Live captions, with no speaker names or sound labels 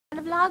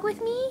vlog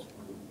with me? You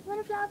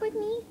wanna vlog with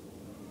me?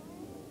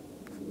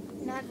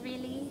 Not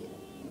really.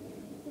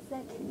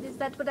 Is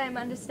that what I'm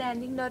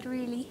understanding? Not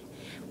really.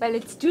 Well,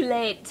 it's too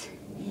late.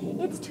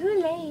 It's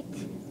too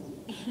late.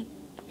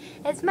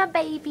 It's my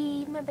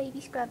baby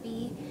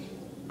Scruffy.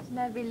 She's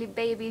not really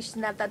baby, she's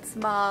not that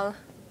small.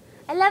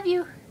 I love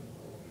you.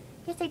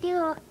 Yes, I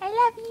do. I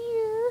love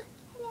you.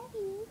 I love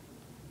you.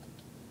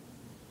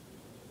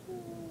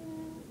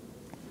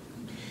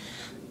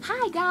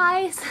 Hi,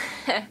 guys.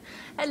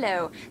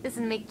 Hello. This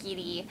is my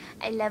kitty.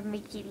 I love my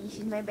kitty.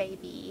 She's my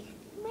baby.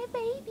 My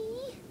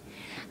baby.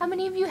 How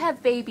many of you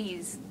have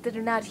babies that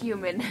are not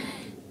human?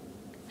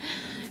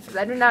 Because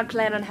I do not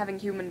plan on having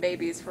human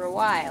babies for a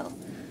while.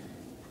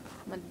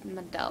 My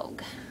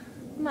dog.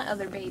 My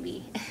other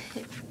baby.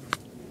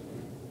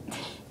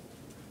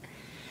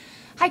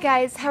 Hi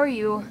guys, how are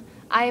you?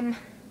 I'm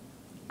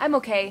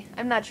okay.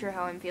 I'm not sure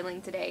how I'm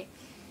feeling today.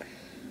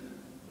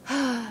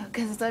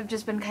 Because I've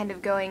just been kind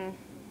of going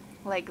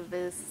like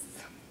this.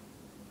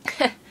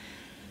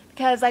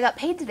 Because I got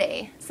paid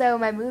today, so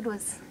my mood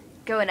was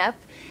going up,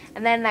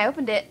 and then I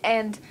opened it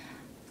and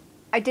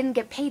I didn't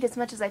get paid as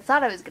much as I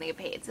thought I was going to get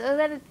paid, so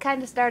then it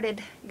kind of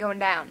started going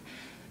down.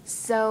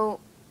 So,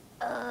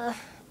 I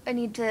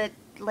need to,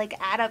 like,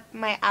 add up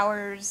my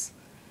hours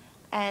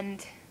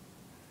and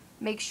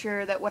make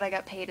sure that what I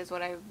got paid is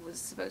what I was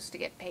supposed to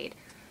get paid.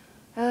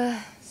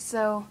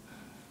 So,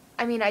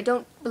 I mean, I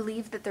don't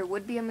believe that there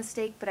would be a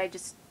mistake, but I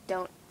just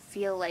don't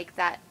feel like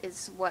that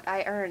is what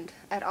I earned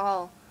at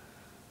all.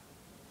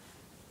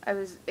 I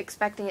was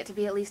expecting it to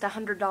be at least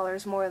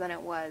 $100 more than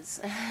it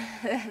was.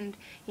 And,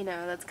 you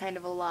know, that's kind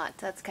of a lot.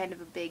 That's kind of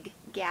a big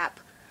gap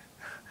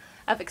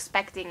of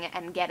expecting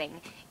and getting,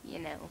 you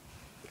know.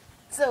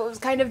 So it was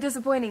kind of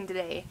disappointing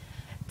today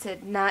to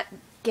not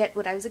get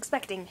what I was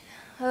expecting.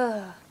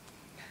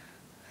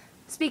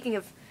 Speaking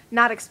of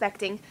not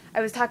expecting, I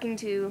was talking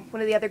to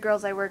one of the other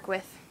girls I work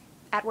with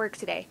at work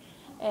today,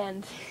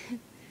 and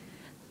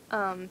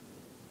I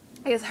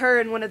guess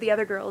her and one of the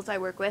other girls I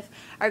work with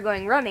are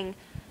going running,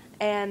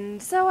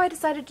 and so I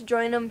decided to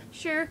join them.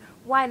 Sure,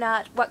 why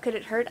not? What could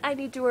it hurt? I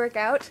need to work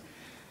out.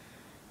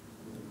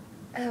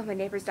 Oh, my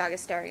neighbor's dog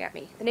is staring at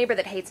me. The neighbor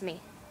that hates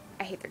me.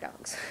 I hate their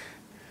dogs.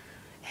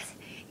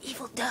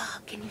 Evil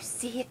dog, can you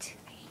see it?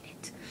 I hate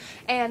it.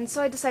 And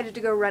so I decided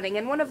to go running,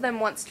 and one of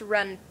them wants to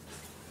run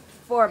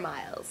 4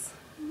 miles.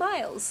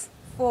 Miles.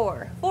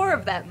 4. 4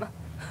 of them.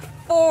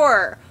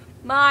 4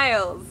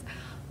 miles.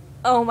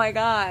 Oh my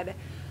god.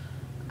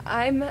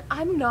 I'm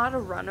not a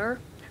runner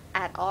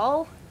at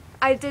all.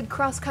 I did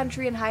cross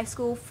country in high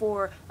school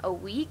for a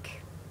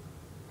week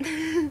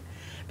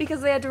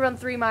because they had to run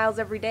 3 miles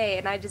every day,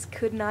 and I just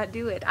could not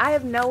do it. I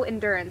have no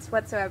endurance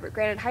whatsoever.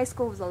 Granted, high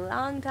school was a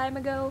long time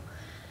ago.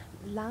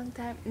 Long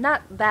time?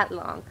 Not that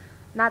long,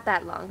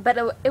 but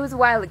it was a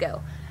while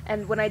ago.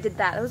 And when I did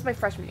that, it was my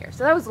freshman year,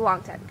 so that was a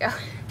long time ago.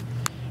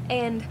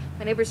 And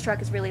my neighbor's truck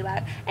is really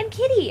loud. And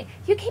Kitty,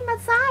 you came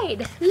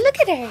outside. Look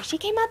at her, she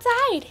came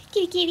outside.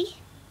 Kitty.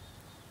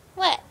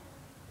 What?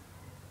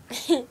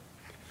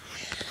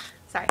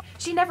 Sorry,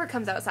 she never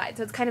comes outside,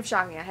 so it's kind of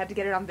shocking. I had to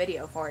get it on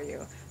video for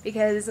you,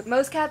 because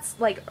most cats,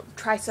 like,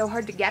 try so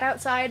hard to get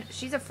outside.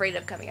 She's afraid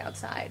of coming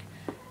outside.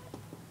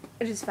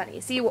 It is funny.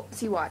 See,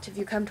 watch. If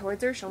you come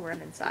towards her, she'll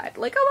run inside.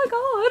 Like, oh my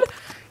god!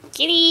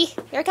 Kitty!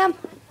 Here I come!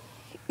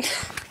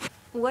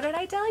 What did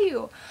I tell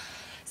you?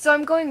 So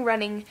I'm going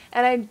running,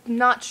 and I'm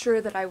not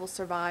sure that I will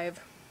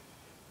survive.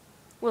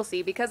 We'll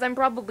see, because I'm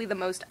probably the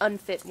most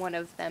unfit one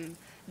of them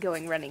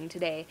going running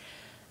today.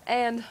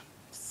 And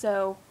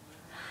so,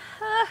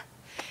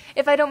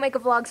 if I don't make a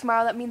vlog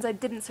tomorrow, that means I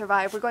didn't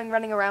survive. We're going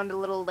running around a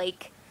little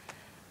lake.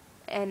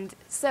 And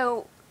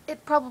so,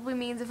 it probably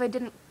means if I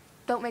don't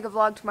make a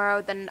vlog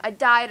tomorrow, then I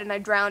died and I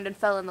drowned and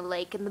fell in the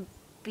lake, and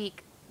what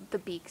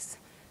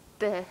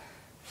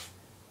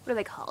are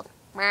they called?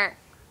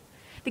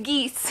 The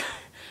geese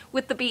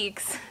with the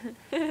beaks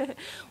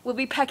will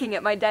be pecking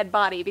at my dead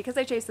body because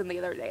I chased them the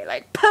other day.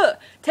 Like, puh,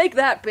 take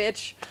that,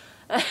 bitch.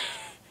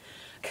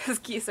 Because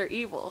geese are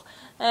evil.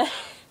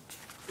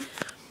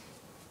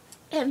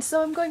 And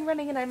so I'm going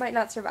running and I might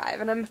not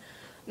survive, and I'm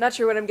not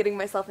sure what I'm getting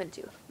myself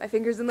into. My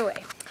finger's in the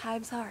way.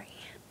 I'm sorry.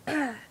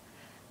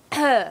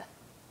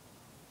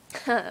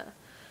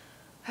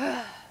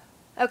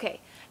 Okay,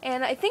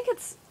 and I think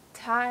it's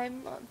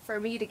time for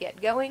me to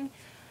get going,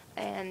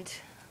 and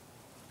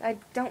I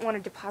don't want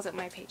to deposit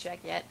my paycheck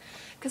yet,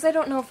 because I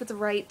don't know if it's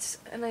right,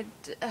 and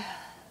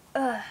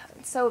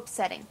it's so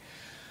upsetting.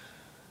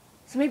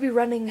 So maybe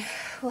running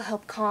will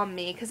help calm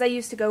me, because I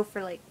used to go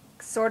for, like,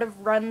 sort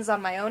of runs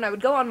on my own. I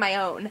would go on my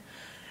own,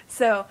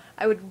 so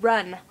I would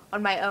run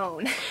on my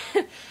own.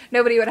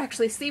 Nobody would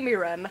actually see me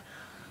run,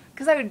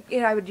 because I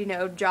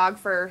would jog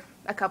for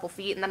a couple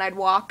feet, and then I'd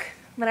walk,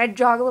 and then I'd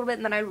jog a little bit,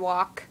 and then I'd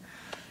walk.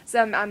 So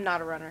I'm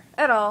not a runner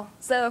at all,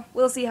 so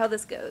we'll see how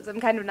this goes.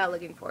 I'm kind of not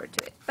looking forward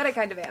to it, but I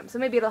kind of am, so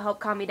maybe it'll help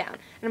calm me down.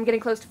 And I'm getting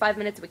close to 5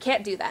 minutes, and we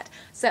can't do that.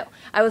 So,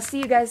 I will see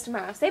you guys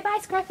tomorrow. Say bye,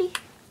 Scruffy.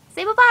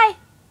 Say bye-bye.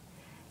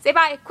 Say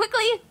bye.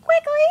 Quickly!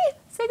 Quickly!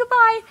 Say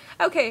goodbye.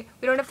 Okay,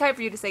 we don't have time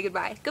for you to say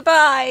goodbye.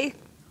 Goodbye!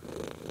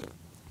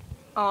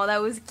 Oh,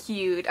 that was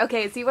cute.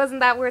 Okay, see,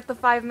 wasn't that worth the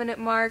 5-minute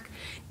mark?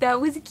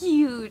 That was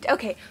cute.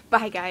 Okay,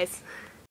 bye guys.